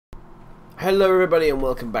Hello everybody and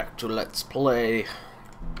welcome back to Let's Play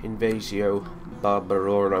Invasio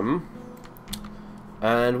Barbarorum.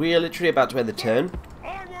 And we are literally about to end the turn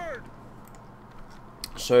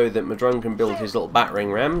so that Madron can build his little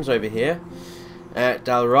battering rams over here at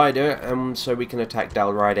Dalrider, and so we can attack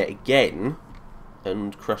Dalrider again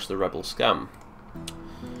and crush the rebel scum.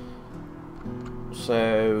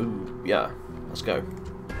 So yeah, let's go.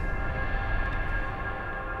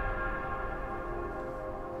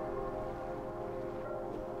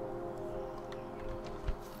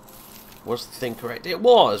 Was the thing correct? It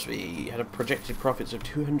was! We had a projected profits of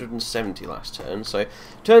 270 last turn, so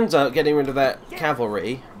turns out getting rid of that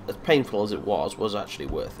cavalry, as painful as it was actually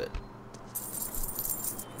worth it.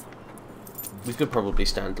 We could probably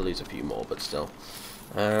stand to lose a few more, but still.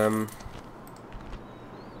 Might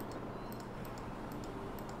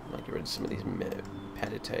get rid of some of these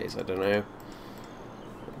pedites, I don't know.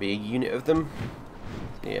 Maybe a unit of them?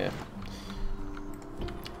 Yeah.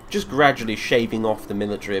 Just gradually shaving off the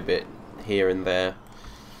military a bit here and there,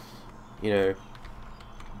 you know,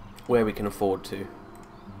 where we can afford to.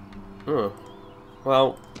 Oh,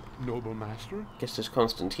 well, noble master. Guess this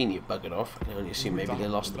Constantine buggered off. I can only assume maybe they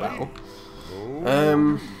lost the battle.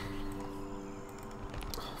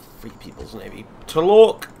 Free People's Navy.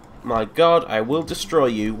 Talork, my God, I will destroy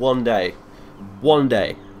you one day. One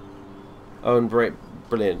day. Oh, and brilliant.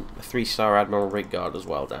 A 3-star Admiral Rigard as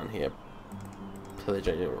well down here,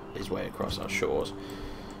 pillaging his way across our shores.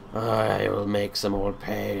 I will make some more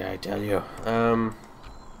pay, I tell you. In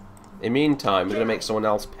the meantime, we're going to make someone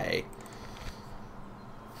else pay.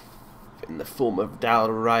 In the form of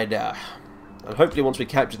Dalrider. And hopefully once we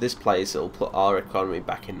capture this place, it'll put our economy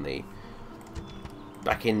back in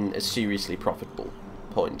a seriously profitable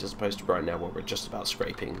point, as opposed to right now where we're just about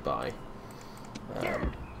scraping by. Yeah,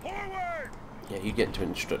 you get into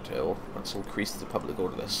Instruct Hill. That's increased the public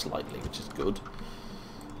order there slightly, which is good.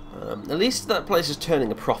 At least that place is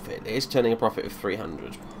turning a profit. It is turning a profit of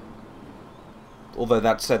 300. Although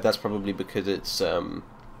that said, that's probably because it's so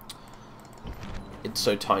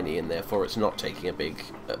tiny and therefore it's not taking a big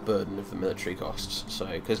burden of the military costs. So,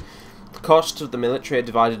 because the costs of the military are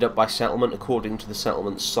divided up by settlement according to the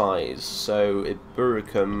settlement size. So,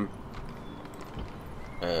 Ibericum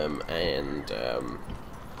and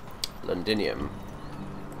Londinium.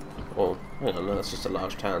 Well, hang on, no, that's just a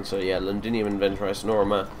large town. So yeah, Londinium and Ventris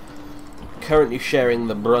Norma currently sharing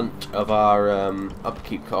the brunt of our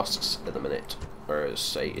upkeep costs at the minute, whereas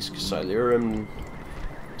say Iscasilurum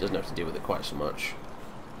doesn't have to deal with it quite so much.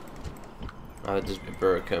 Neither does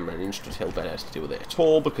Ibericum, and Instruct Hill barely has to deal with it at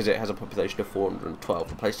all because it has a population of 412.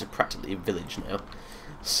 The place is practically a village now.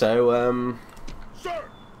 So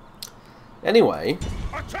anyway,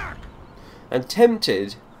 Attack! I'm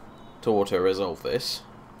tempted to auto-resolve this,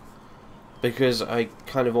 because I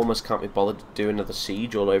kind of almost can't be bothered to do another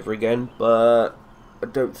siege all over again, but I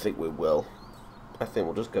don't think we will. I think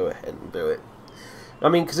we'll just go ahead and do it. I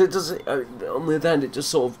mean, because it does, on the other hand, it just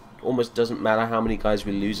sort of almost doesn't matter how many guys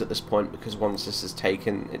we lose at this point, because once this is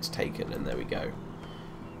taken, it's taken, and there we go.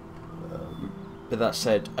 But that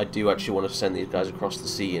said, I do actually want to send these guys across the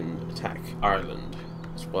sea and attack Ireland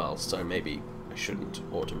as well, so maybe I shouldn't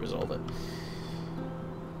auto-resolve it.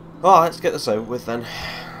 Oh, let's get this over with then.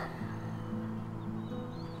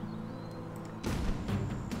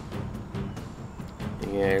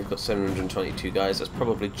 Yeah, we've got 722 guys. That's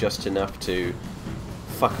probably just enough to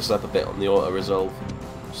fuck us up a bit on the auto-resolve.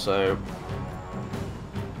 So,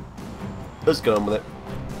 let's get on with it.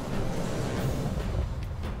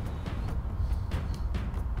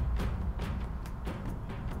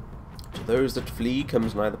 To those that flee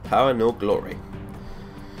comes neither power nor glory.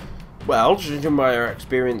 Well, judging by our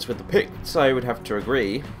experience with the Picts, I would have to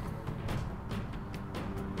agree.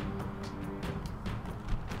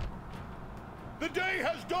 The day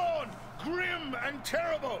has dawned, grim and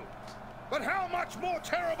terrible. But how much more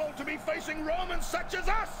terrible to be facing Romans such as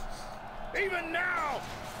us? Even now,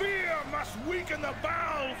 fear must weaken the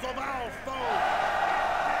bowels of our foe.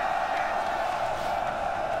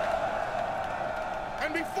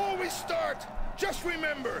 And before we start, just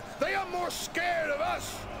remember, they are more scared of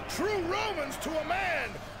us, true Romans to a man,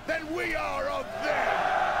 than we are of them.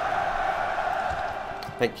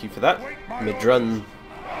 Thank you for that, Madron,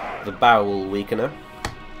 the bowel weakener.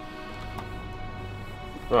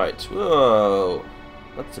 Right, whoa,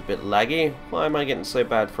 that's a bit laggy. Why am I getting so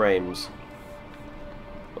bad frames?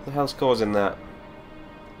 What the hell's causing that?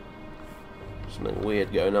 Something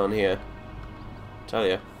weird going on here. Tell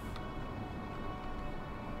ya.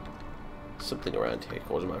 Something around here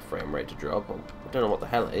causing my frame rate to drop. I don't know what the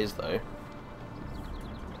hell it is though.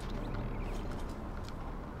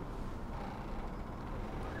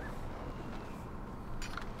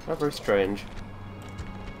 How very strange.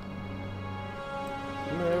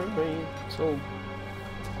 No, it's all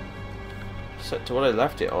set to what I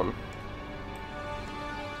left it on.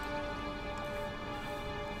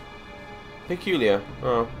 Peculiar.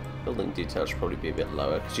 Oh, building details should probably be a bit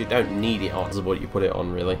lower because you don't need it on as what you put it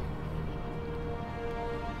on, really.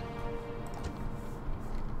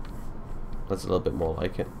 That's a little bit more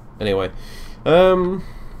like it. Anyway,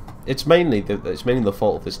 it's mainly the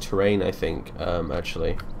fault of this terrain, I think.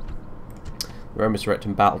 Actually, the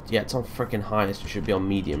Romano-British battle. Yeah, it's on freaking highest. It should be on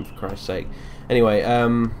medium, for Christ's sake. Anyway,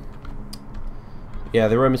 yeah,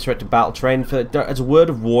 the Romano-British battle terrain. As a word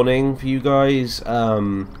of warning for you guys,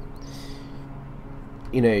 you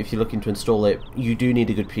know, if you're looking to install it, you do need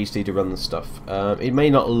a good PC to run this stuff. It may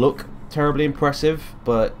not look terribly impressive,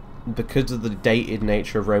 but because of the dated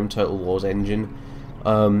nature of Rome Total War's engine,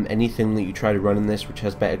 anything that you try to run in this which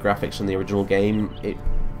has better graphics than the original game, it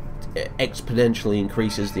exponentially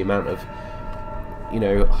increases the amount of, you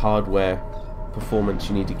know, hardware performance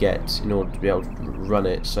you need to get in order to be able to run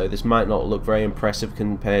it. So this might not look very impressive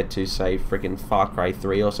compared to, say, friggin' Far Cry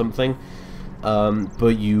 3 or something,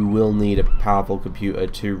 but you will need a powerful computer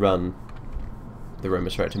to run the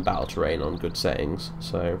Romano-British battle terrain on good settings.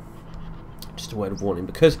 So just a word of warning,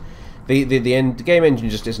 because the game engine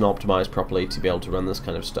just isn't optimized properly to be able to run this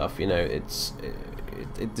kind of stuff. You know, it's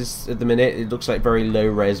at the minute it looks like very low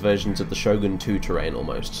res versions of the Shogun 2 terrain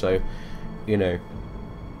almost. So, you know,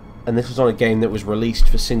 and this was on a game that was released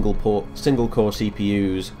for single core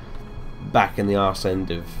CPUs back in the arse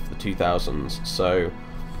end of the 2000s. So,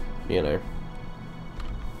 you know,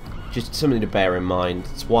 just something to bear in mind.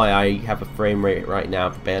 That's why I have a frame rate right now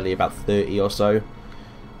of barely about 30 or so.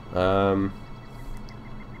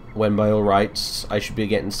 When by all rights I should be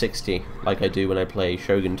getting 60, like I do when I play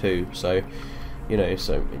Shogun 2. So, you know,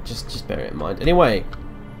 so just bear it in mind. Anyway,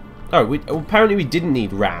 apparently we didn't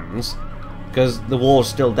need RAMs because the wall's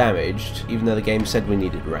still damaged, even though the game said we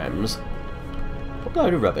needed RAMs. What a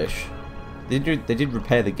load of rubbish. They did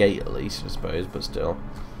repair the gate at least, I suppose, but still.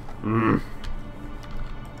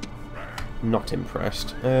 Not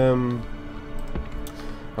impressed. I'll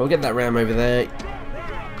get that RAM over there.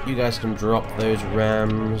 You guys can drop those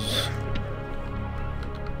rams.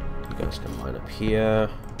 You guys can line up here.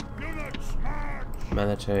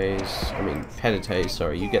 Pedites,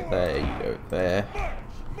 sorry, you get there, you go there.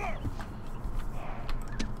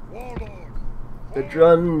 The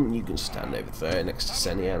Drun, you can stand over there next to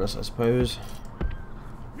Senianus, I suppose.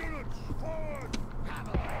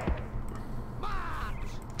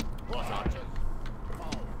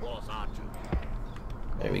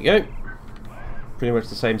 There we go. Pretty much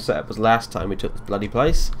the same setup as last time we took this bloody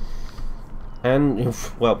place. And,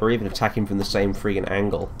 well, we're even attacking from the same freaking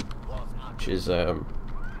angle, which is, in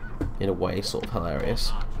a way, sort of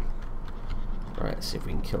hilarious. Alright, let's see if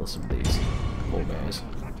we can kill some of these poor guys.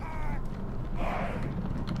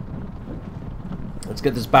 Let's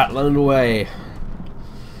get this battle underway.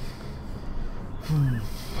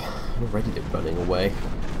 Already they're running away.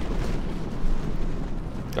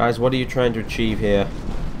 Guys, what are you trying to achieve here?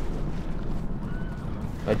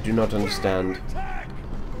 I do not understand.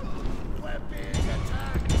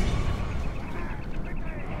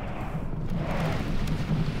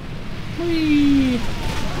 Whee!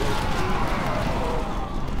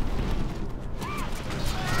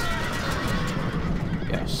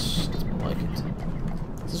 Yes, that's more like it.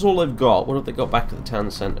 This is all they've got. What have they got back at the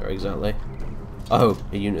town centre exactly? Oh,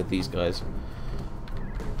 a unit of these guys.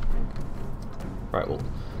 Right, well,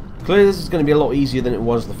 clearly this is going to be a lot easier than it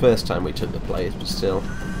was the first time we took the place, but still.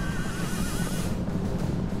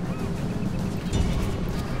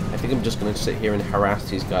 I think I'm just going to sit here and harass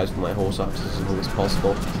these guys with my horse archers as long as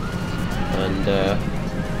possible. And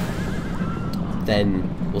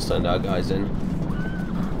then we'll send our guys in.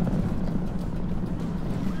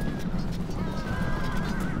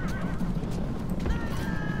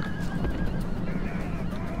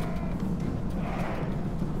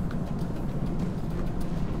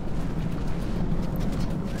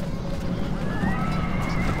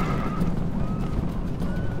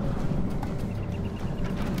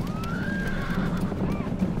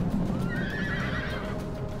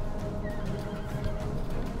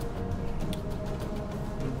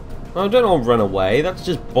 Oh, don't all run away, that's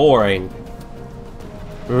just boring.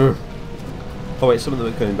 Oh wait, some of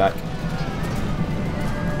them are coming back.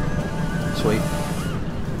 Sweet.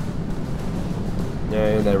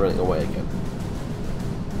 No, they're running away again.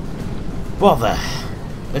 Bother.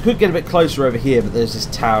 I could get a bit closer over here, but there's this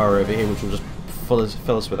tower over here which will just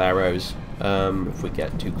fill us with arrows if we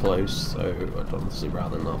get too close, so I'd honestly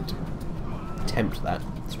rather not attempt that.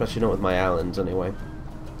 Especially not with my Allens, anyway.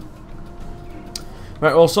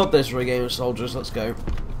 Right, we'll sort this for a game of soldiers. Let's go.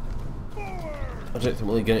 I don't think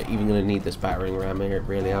we're even going to need this battering ram here,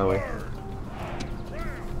 really, are we?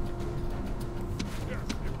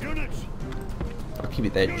 I'll keep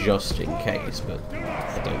it there just in case, but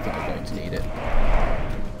I don't think I'm going to need it.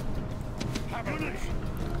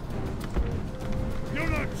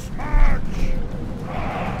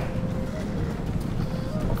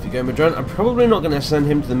 Off you go, Madron. I'm probably not going to send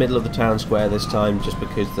him to the middle of the town square this time, just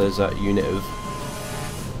because there's that unit of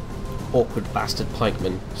awkward bastard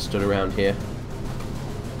pikemen stood around here,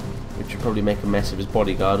 which would probably make a mess of his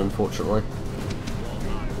bodyguard, unfortunately.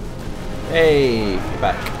 Hey, you're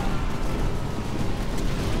back.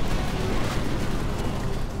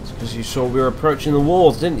 It's because you saw we were approaching the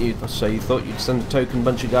walls, didn't you? So you thought you'd send a token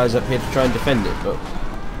bunch of guys up here to try and defend it, but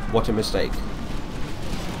what a mistake.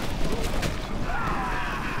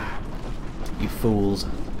 You fools.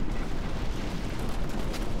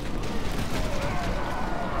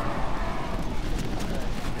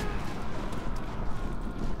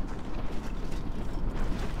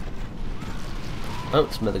 Oh,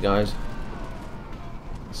 some other guys.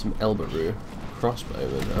 Some Elbaroo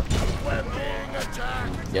crossbowmen now.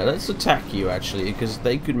 Yeah, let's attack you actually, because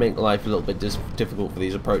they could make life a little bit difficult for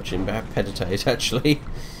these approaching Pedites actually.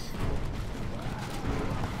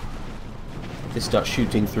 They start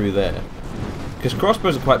shooting through there. Because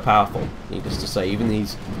crossbows are quite powerful, needless to say, even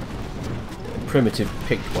these primitive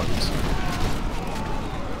picked ones.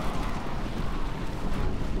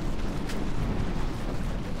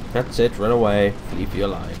 That's it, run away, flee for your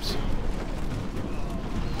lives.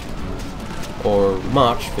 Or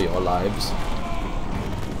march for your lives,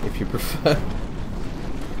 if you prefer.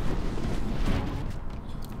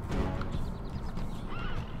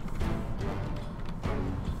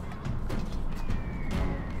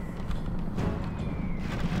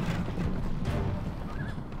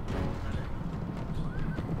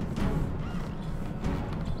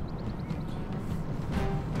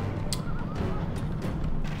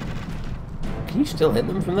 Can you still hit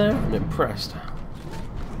them from there? I'm impressed.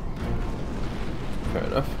 Fair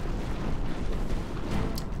enough.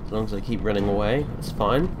 As long as they keep running away, that's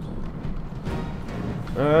fine.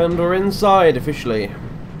 And we're inside officially.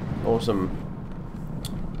 Awesome.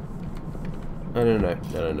 No, no, no,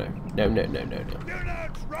 no, no, no, no, no, no, no,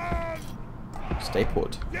 no. Stay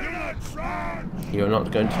put. You're not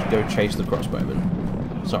going to go chase the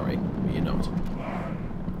crossbowmen. Sorry, but you're not.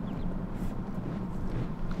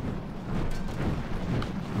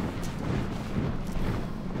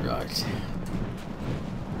 Right.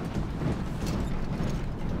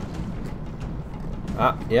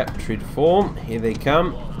 Ah, yep, true to form. Here they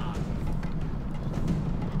come.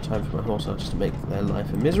 Time for my horse archers to make their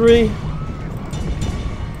life a misery.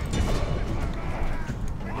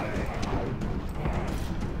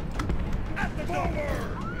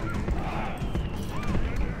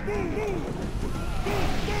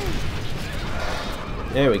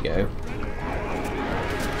 There we go.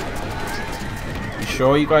 You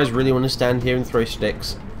sure you guys really want to stand here and throw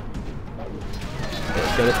sticks?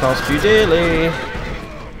 It's going to cost you dearly.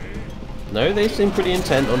 No, they seem pretty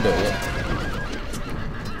intent on doing it.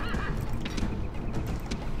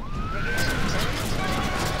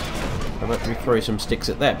 How about we throw some sticks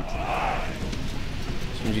at them?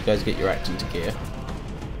 As soon as you guys get your act into gear.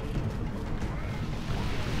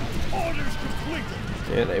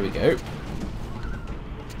 Yeah, there we go.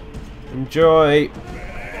 Enjoy!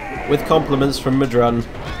 With compliments from Madrun.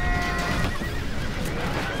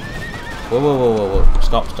 Whoa, whoa, whoa, whoa, whoa.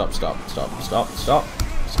 Stop, stop, stop, stop, stop, stop,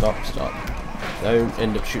 stop, stop. Don't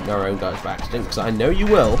end up shooting our own guys by accident, because I know you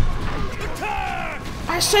will.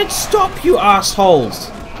 I said stop, you assholes!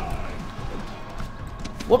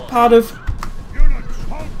 What part of...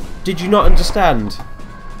 did you not understand?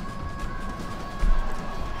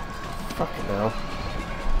 Fucking hell.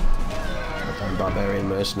 Goddamn barbarian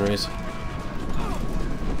mercenaries.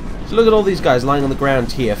 So look at all these guys lying on the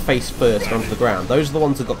ground here, face first onto the ground. Those are the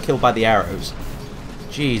ones that got killed by the arrows.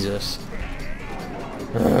 Jesus.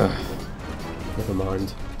 Ugh. Never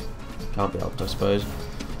mind. Can't be helped, I suppose.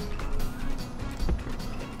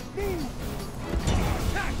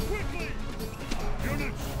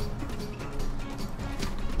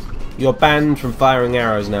 You're banned from firing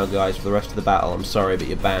arrows now, guys, for the rest of the battle. I'm sorry, but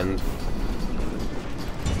you're banned.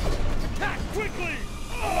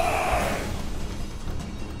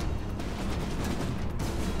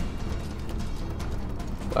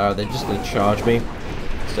 Wow, they're just going to charge me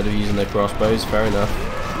instead of using their crossbows. Fair enough.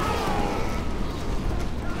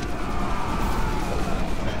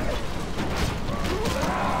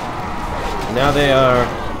 Now they are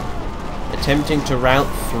attempting to rout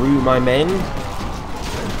through my men.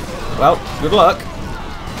 Well, good luck.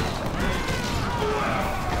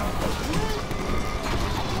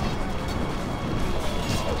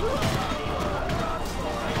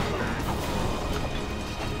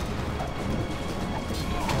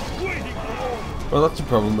 Well, that's a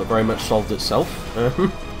problem that very much solved itself.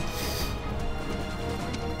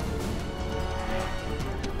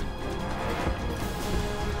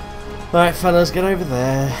 Alright, fellas, get over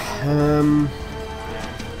there.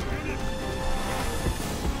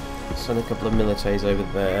 Send a couple of milites over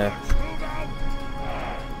there.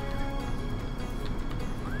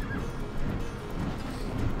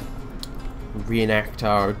 Reenact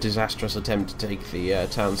our disastrous attempt to take the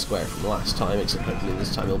town square from last time, except hopefully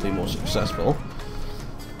this time it'll be more successful.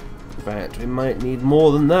 In fact, we might need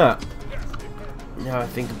more than that, now I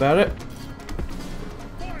think about it.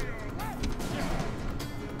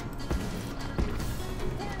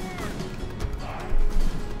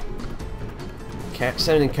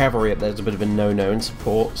 Sending cavalry up there is a bit of a no-no in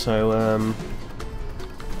support, so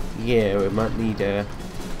yeah, we might need a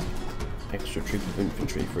extra troop of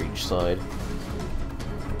infantry for each side.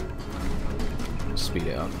 Speed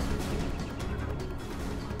it up.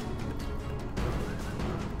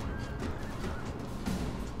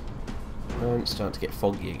 And it's starting to get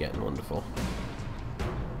foggy again, wonderful.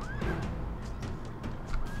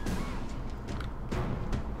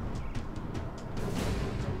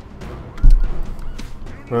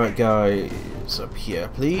 Right, guys, up here,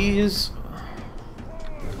 please.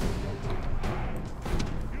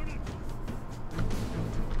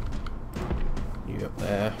 You up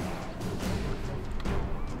there.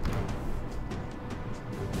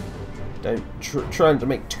 Don't try to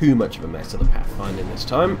make too much of a mess of the pathfinding this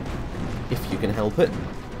time, if you can help it.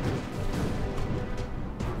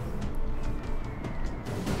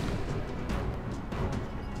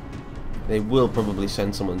 They will probably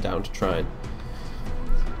send someone down to try and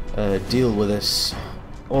deal with this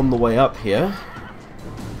on the way up here.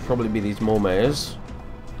 Probably be these Mormares.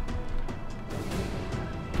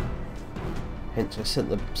 Hence I sent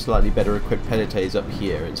the slightly better equipped Penites up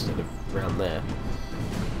here instead of around there.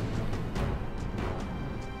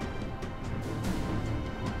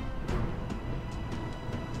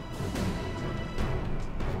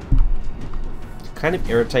 It's kind of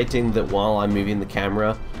irritating that while I'm moving the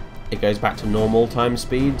camera it goes back to normal time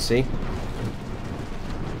speed, see?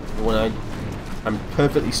 When I'm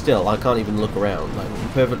perfectly still, I can't even look around. Like, I'm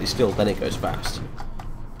perfectly still, then it goes fast. I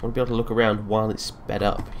want to be able to look around while it's sped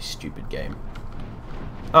up, you stupid game.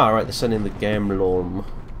 Ah, right, they're sending the Gamlorm.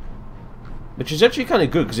 Which is actually kind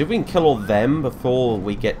of good, because if we can kill all them before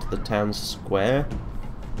we get to the town square,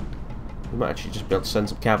 we might actually just be able to send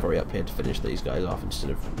some cavalry up here to finish these guys off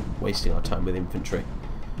instead of wasting our time with infantry.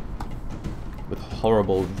 With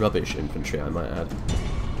horrible, rubbish infantry, I might add.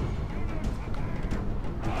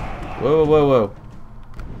 Whoa, whoa, whoa.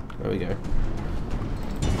 There we go.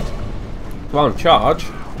 Come on, charge.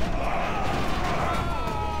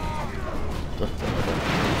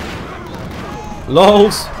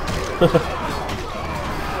 LOLs!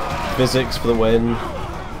 Physics for the win.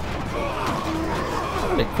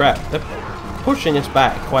 Holy crap, they're pushing us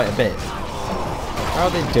back quite a bit. How are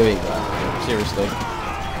they doing that? Seriously.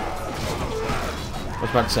 I was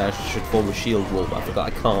about to say I should form a shield wall, but I forgot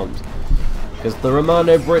I can't. Because the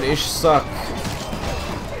Romano-British suck.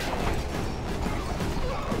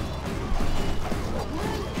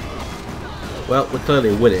 Well, we're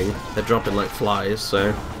clearly winning. They're dropping like flies,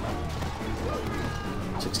 so...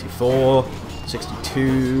 64,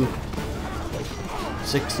 62,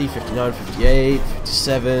 60, 59, 58,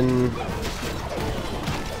 57...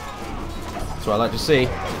 That's what I like to see.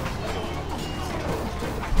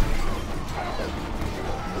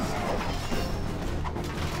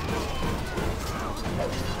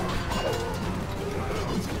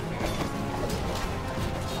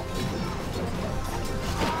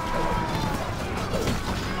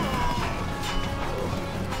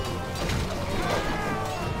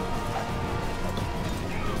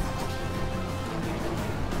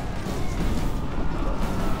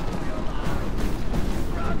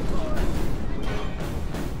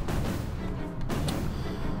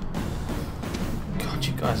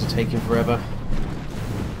 Guys are taking forever.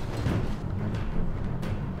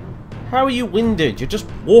 How are you winded? You're just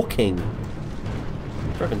walking.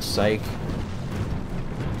 For heaven's sake.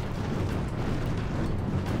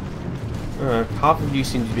 Half of you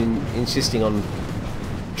seem to be insisting on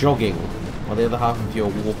jogging, while the other half of you are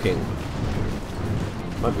walking.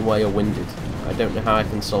 Might be why you're winded. I don't know how I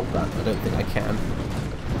can solve that. I don't think I can.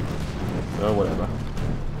 Oh, whatever.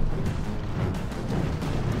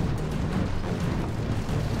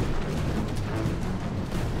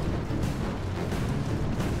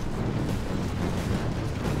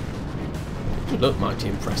 Look mighty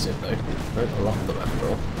impressive though. Not a lot of them after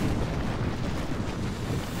all.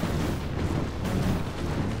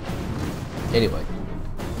 Anyway.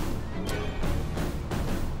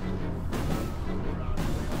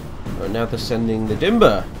 Oh, now they're sending the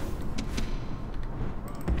Dimber.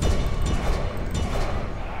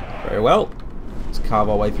 Very well. Let's carve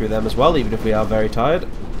our way through them as well, even if we are very tired.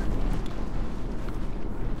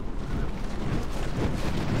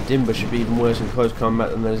 Dimber should be even worse in close combat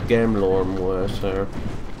than those Gamlorm were, so...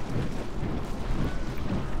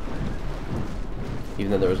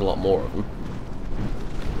 Even though there was a lot more of them.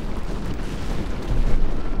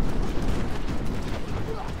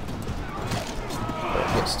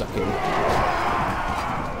 Right, get stuck in.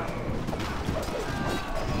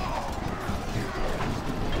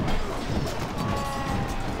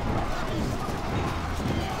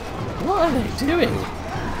 What are they doing?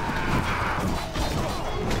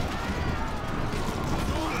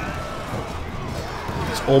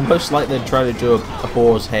 It's almost like they're trying to do a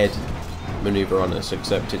boar's head maneuver on us,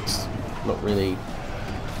 except it's not really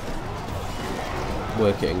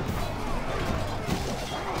working.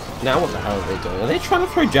 Now what the hell are they doing? Are they trying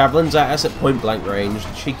to throw javelins at us at point blank range?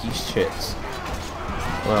 Cheeky shits.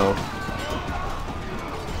 Well,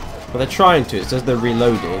 they're trying to. It says they're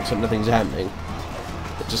reloading, except nothing's happening.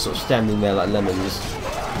 They're just sort of standing there like lemons.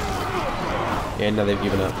 Yeah, now they've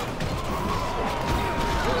given up.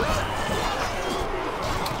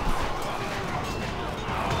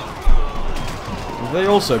 They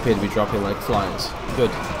also appear to be dropping like flies.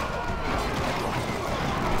 Good.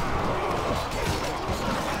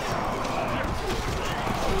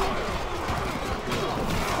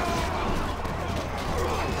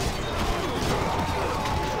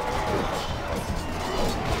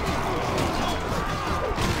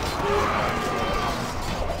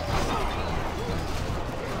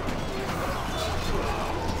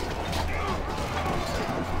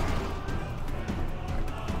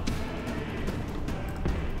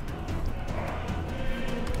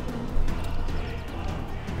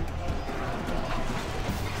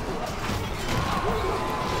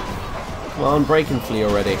 Come on, break and flee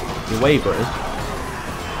already. You're wavering.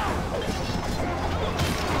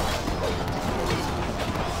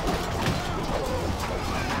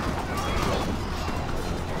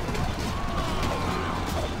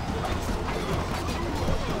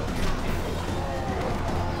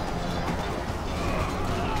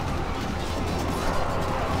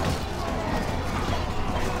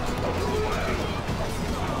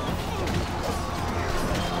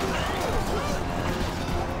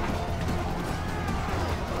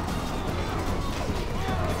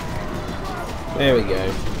 There we go. I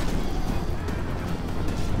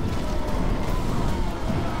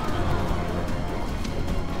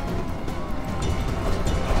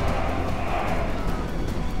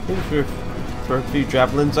think we throw a few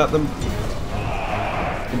javelins at them.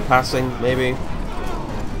 In passing, maybe.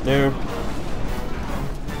 No.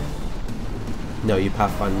 No, your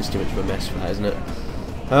Pathfinder's too much of a mess for that, isn't it?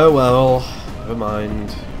 Oh well, never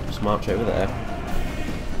mind. Just march over there.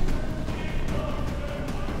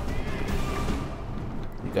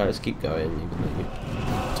 You guys keep going, even though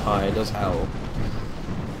you're tired as hell.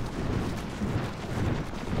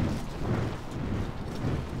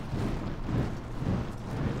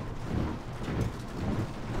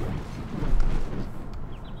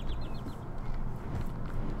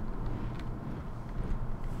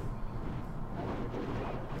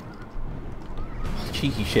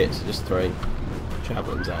 Cheeky shits are just throwing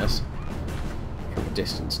javelins at us from a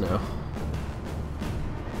distance now.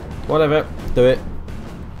 Whatever, do it.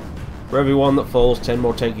 For every one that falls, 10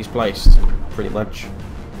 more tankies placed, pretty much,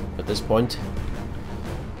 at this point.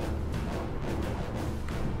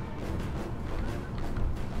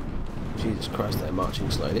 Jesus Christ, they're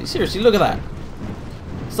marching slowly. Seriously, look at that!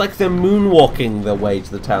 It's like they're moonwalking their way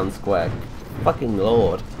to the town square. Fucking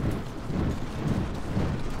lord.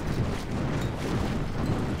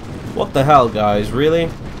 What the hell, guys? Really?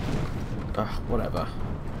 Ugh, whatever.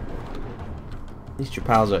 At least your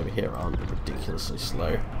pals over here aren't ridiculously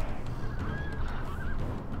slow.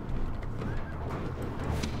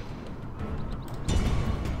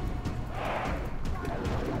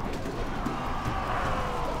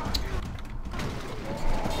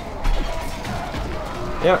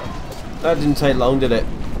 Yep, that didn't take long, did it?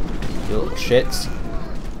 You little shits.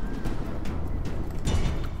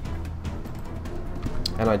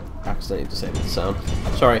 And I accidentally disabled the sound.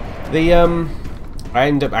 Sorry. I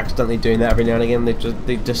end up accidentally doing that every now and again.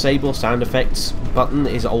 The disable sound effects button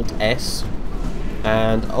is Alt S,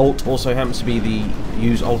 and Alt also happens to be the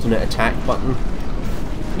use alternate attack button.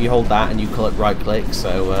 You hold that and you call it right click.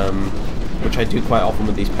 So which I do quite often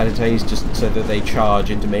with these petates, just so that they charge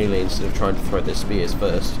into melee instead of trying to throw their spears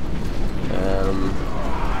first.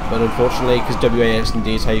 But unfortunately, because WAS and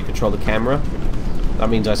D is how you control the camera, that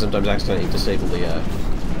means I sometimes accidentally disable the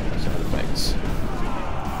sound effects.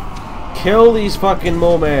 Kill these fucking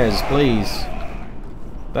Mormares, please.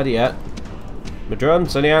 Better yet, Madron,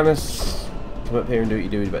 Sonianus, come up here and do what you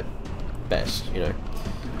do best, you know.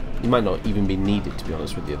 You might not even be needed, to be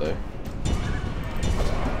honest with you, though.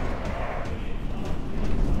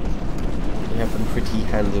 We have them pretty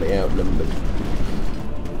handily outnumbered.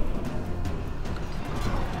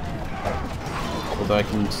 Although I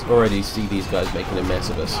can already see these guys making a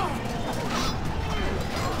mess of us.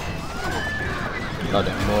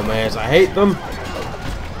 Goddamn Mormares, I hate them!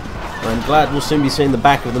 I'm glad we'll soon be seeing the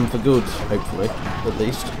back of them for good, hopefully, at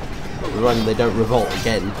least. Providing they don't revolt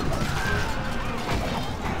again.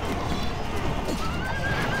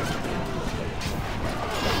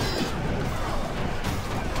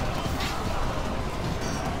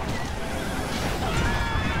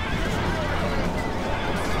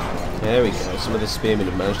 There we go, some of the spearmen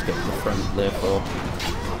have managed to get to the front, therefore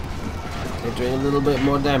they're doing a little bit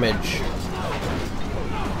more damage.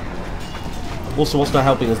 Also, what's not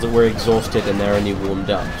helping is that we're exhausted and they're only warmed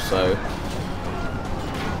up, so...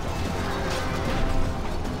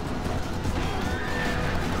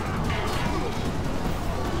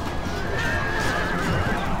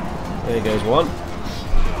 There goes one.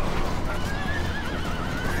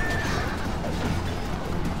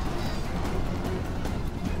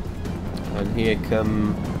 And here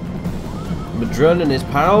come Madrun and his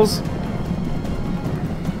pals.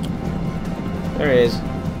 There he is.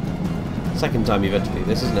 Second time you've had to do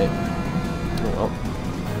this, isn't it? Oh well.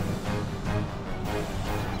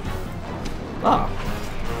 Ah.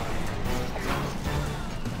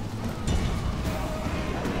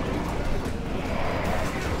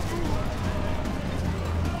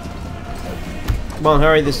 Come on,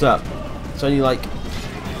 hurry this up. It's only like...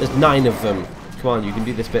 There's 9 of them. Come on, you can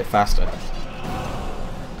do this a bit faster.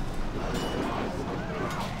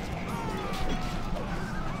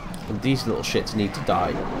 And these little shits need to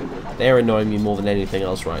die. They're annoying me more than anything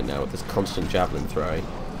else right now with this constant javelin throwing.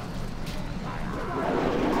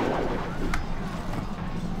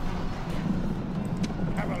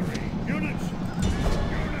 Cavalry, units!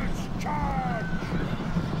 Units, charge!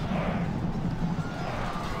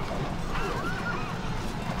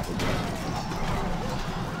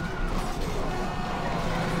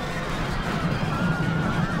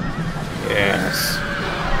 Yes!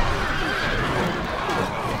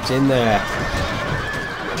 It's in there.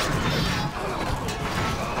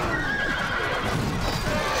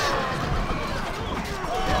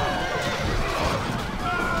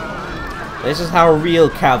 This is how real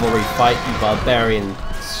cavalry fight, you barbarian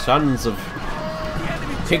sons of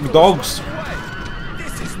pig dogs.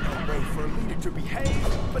 This is no way for a leader to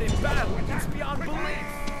behave, but in battle it's beyond belief.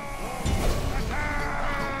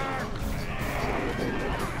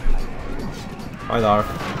 Hi there.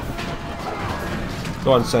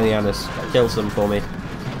 Go on, Sonianus. Kill some for me.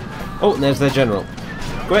 Oh, and there's their general.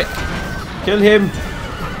 Quick! Kill him!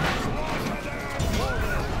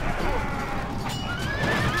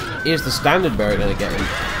 Is the standard bearer going to get him?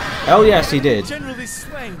 Oh yes, he did.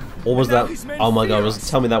 Or was that... Oh my god,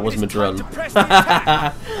 tell me that was Madrun.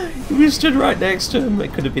 We stood right next to him.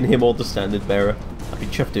 It could have been him or the standard bearer. I'd be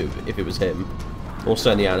chuffed if it was him. Or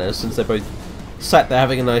Sonianus, since they both sat there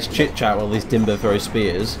having a nice chit-chat while these Dimber throw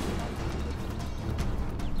spears.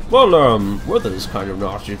 Well, weather's kind of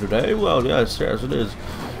nasty today. Well, yes it is.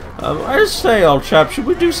 I say, old chap, should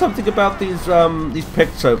we do something about these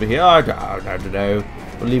Picts over here? I don't know.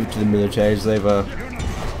 We'll leave it to the militaries. They've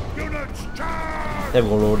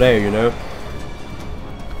gone all day, you know.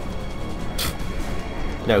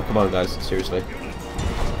 No, come on, guys. Seriously.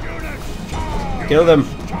 Kill them.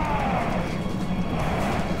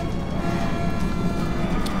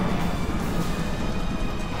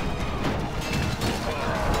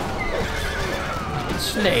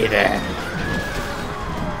 Slay them.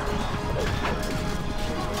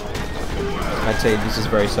 I'd say this is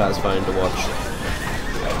very satisfying to watch.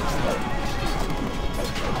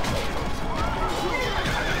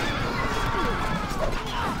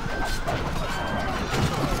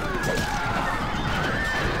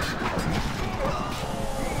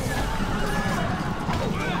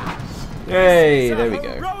 Hey, there we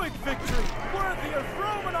go. Heroic victory, worthy of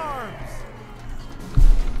Roman arms.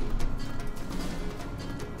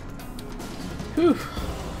 Whew.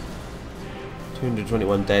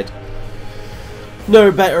 221 dead. No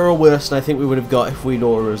better or worse than I think we would have got if we'd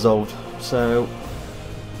all resolved. So,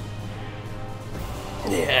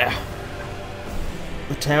 yeah.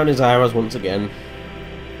 The town is ours once again.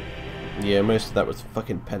 Yeah, most of that was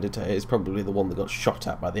fucking Pedite. It's probably the one that got shot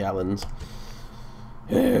at by the Allans.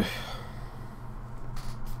 Yeah.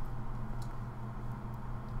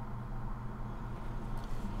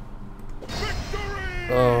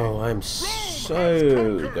 Oh, I'm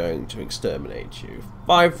so going to exterminate you.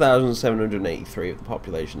 5,783 of the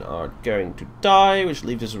population are going to die, which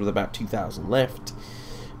leaves us with about 2,000 left.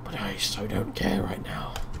 But I so don't care right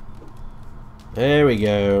now. There we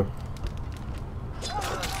go.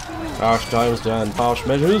 Harsh times demand harsh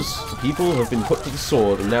measures. The people have been put to the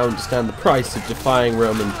sword and now understand the price of defying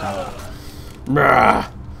Roman power.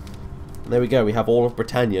 Brah! And there we go, we have all of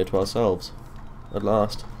Britannia to ourselves. At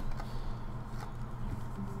last.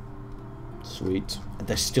 Sweet. And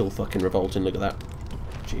they're still fucking revolting, look at that.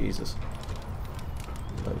 Jesus.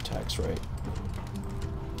 Low tax rate.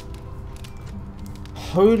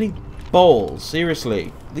 Holy balls,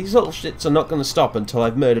 seriously. These little shits are not going to stop until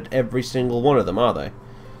I've murdered every single one of them, are they?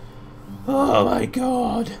 Oh my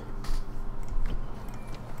god.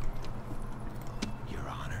 Your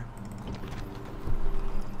Honor.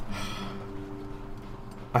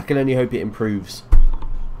 I can only hope it improves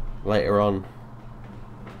later on.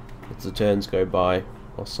 As the turns go by,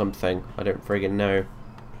 or something. I don't friggin' know.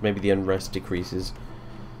 Maybe the unrest decreases.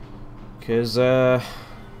 Because, there's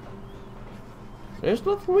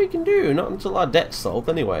nothing we can do, not until our debt's solved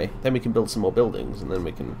anyway. Then we can build some more buildings, and then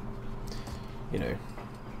we can, you know,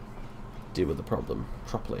 deal with the problem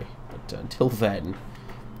properly. But until then,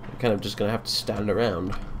 we're kind of just going to have to stand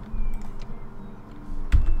around.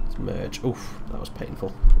 Let's merge. Oof, that was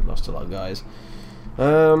painful. We lost a lot of guys.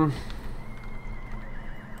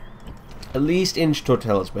 At least Inch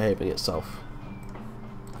Tortel is behaving itself.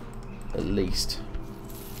 At least.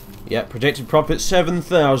 Yeah, projected profit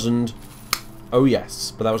 7,000. Oh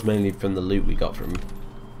yes, but that was mainly from the loot we got from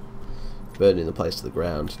burning the place to the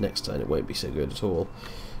ground. Next turn it won't be so good at all.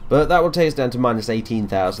 But that will take us down to minus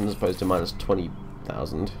 18,000 as opposed to minus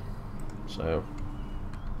 20,000. So,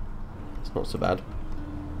 it's not so bad.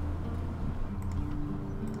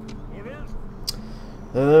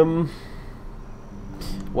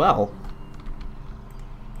 Well.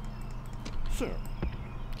 Sir.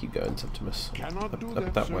 Keep going, Septimus. Cannot do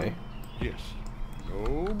Up that sir. way. Yes. No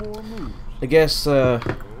more moves. I guess, No more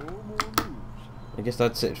moves. I guess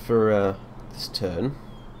that's it for this turn.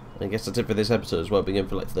 I guess that's it for this episode as well. Been going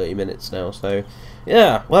for like 30 minutes now, so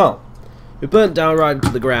yeah. Well, we burnt down right into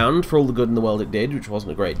the ground for all the good in the world it did, which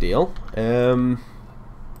wasn't a great deal. And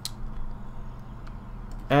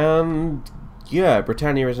yeah,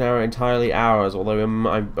 Britannia is now entirely ours. Although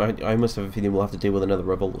I must have a feeling we'll have to deal with another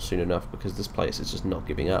revolt soon enough because this place is just not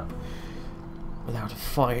giving up without a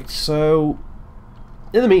fight. So,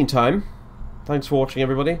 in the meantime, thanks for watching,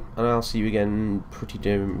 everybody, and I'll see you again pretty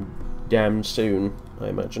damn soon, I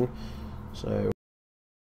imagine. So.